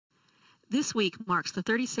This week marks the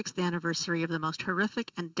 36th anniversary of the most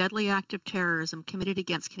horrific and deadly act of terrorism committed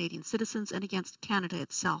against Canadian citizens and against Canada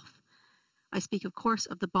itself. I speak, of course,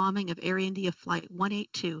 of the bombing of Air India Flight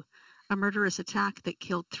 182, a murderous attack that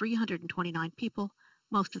killed 329 people,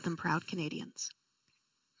 most of them proud Canadians.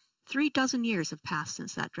 36 years have passed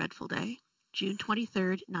since that dreadful day, June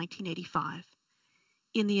 23, 1985.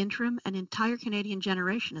 In the interim, an entire Canadian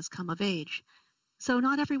generation has come of age. So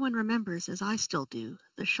not everyone remembers, as I still do,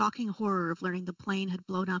 the shocking horror of learning the plane had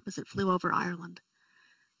blown up as it flew over Ireland.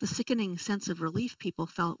 The sickening sense of relief people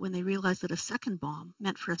felt when they realized that a second bomb,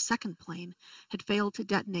 meant for a second plane, had failed to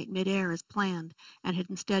detonate mid-air as planned and had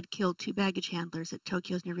instead killed 2 baggage handlers at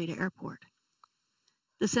Tokyo's Narita airport.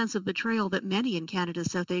 The sense of betrayal that many in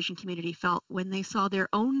Canada's South Asian community felt when they saw their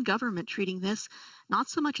own government treating this not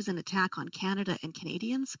so much as an attack on Canada and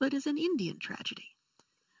Canadians, but as an Indian tragedy.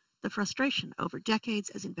 The frustration over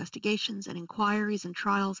decades as investigations and inquiries and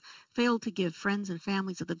trials failed to give friends and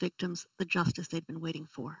families of the victims the justice they'd been waiting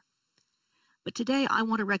for. But today I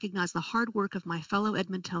want to recognize the hard work of my fellow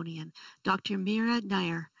Edmontonian, Dr. Meera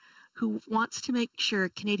Nair, who wants to make sure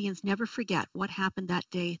Canadians never forget what happened that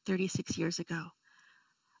day 36 years ago.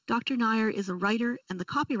 Dr. Nair is a writer and the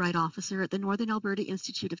copyright officer at the Northern Alberta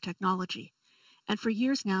Institute of Technology. And for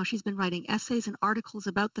years now, she's been writing essays and articles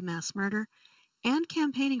about the mass murder and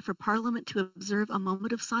campaigning for Parliament to observe a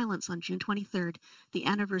moment of silence on June 23rd, the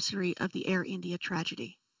anniversary of the Air India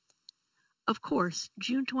tragedy. Of course,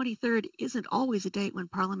 June 23rd isn't always a date when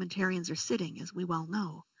parliamentarians are sitting, as we well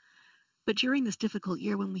know. But during this difficult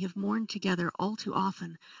year when we have mourned together all too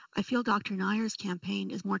often, I feel Dr. Nair's campaign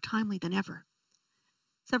is more timely than ever.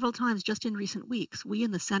 Several times just in recent weeks, we in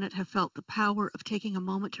the Senate have felt the power of taking a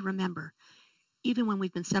moment to remember, even when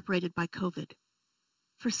we've been separated by COVID.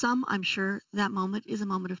 For some, I'm sure, that moment is a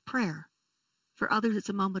moment of prayer. For others, it's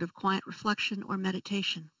a moment of quiet reflection or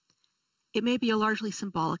meditation. It may be a largely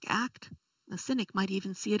symbolic act. A cynic might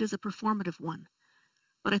even see it as a performative one.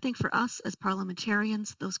 But I think for us as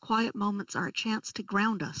parliamentarians, those quiet moments are a chance to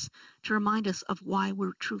ground us, to remind us of why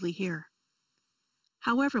we're truly here.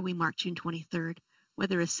 However we mark June 23rd,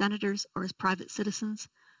 whether as senators or as private citizens,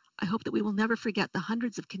 I hope that we will never forget the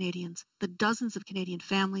hundreds of Canadians, the dozens of Canadian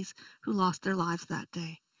families who lost their lives that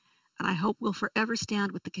day. And I hope we'll forever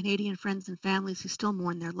stand with the Canadian friends and families who still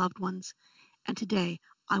mourn their loved ones. And today,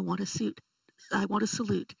 I want to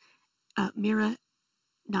salute Meera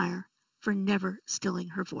Nair for never stilling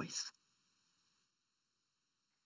her voice.